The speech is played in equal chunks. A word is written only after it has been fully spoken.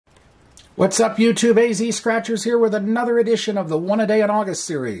What's up, YouTube? AZ Scratchers here with another edition of the One a Day in August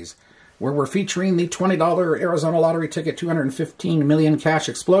series, where we're featuring the $20 Arizona Lottery ticket 215 million cash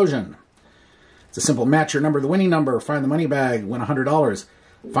explosion. It's a simple match your number to the winning number, find the money bag, win $100.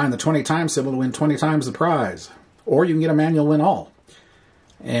 Find the 20 times symbol to win 20 times the prize. Or you can get a manual win all.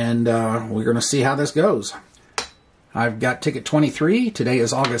 And we're going to see how this goes. I've got ticket 23. Today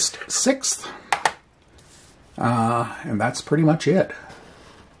is August 6th. And that's pretty much it.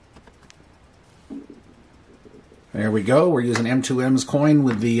 There we go. We're using M2M's coin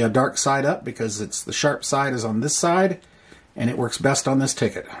with the dark side up because it's the sharp side is on this side, and it works best on this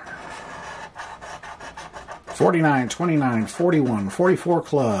ticket. 49, 29, 41, 44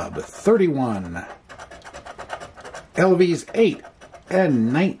 club, 31, LV's 8,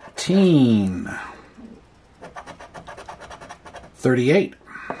 and 19, 38,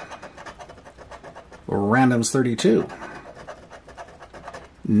 random's 32,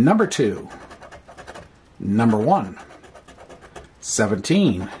 number 2, number 1,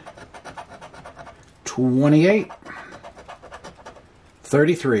 17, 28,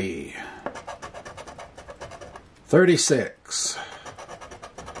 33, 36,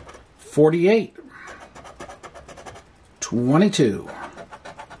 48, 22,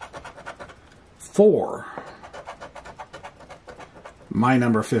 4, my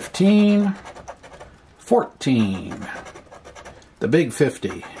number 15, 14, the big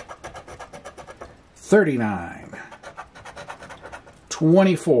 50, 39,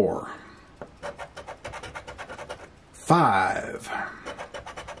 24, 5,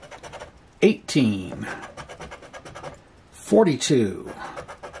 18, 42,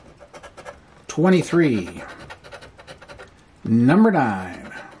 23, number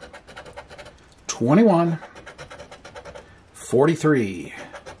 9, 21, 43,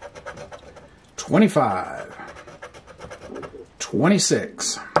 25,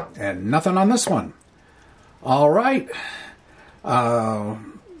 26, and nothing on this one. All right,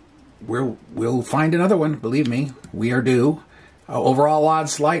 we'll find another one. Believe me, we are due. Overall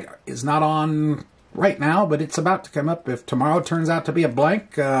odds light is not on right now, but it's about to come up. If tomorrow turns out to be a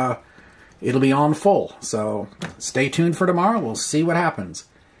blank, it'll be on full. So stay tuned for tomorrow. We'll see what happens.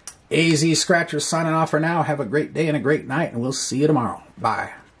 AZ Scratchers signing off for now. Have a great day and a great night, and we'll see you tomorrow.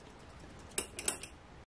 Bye.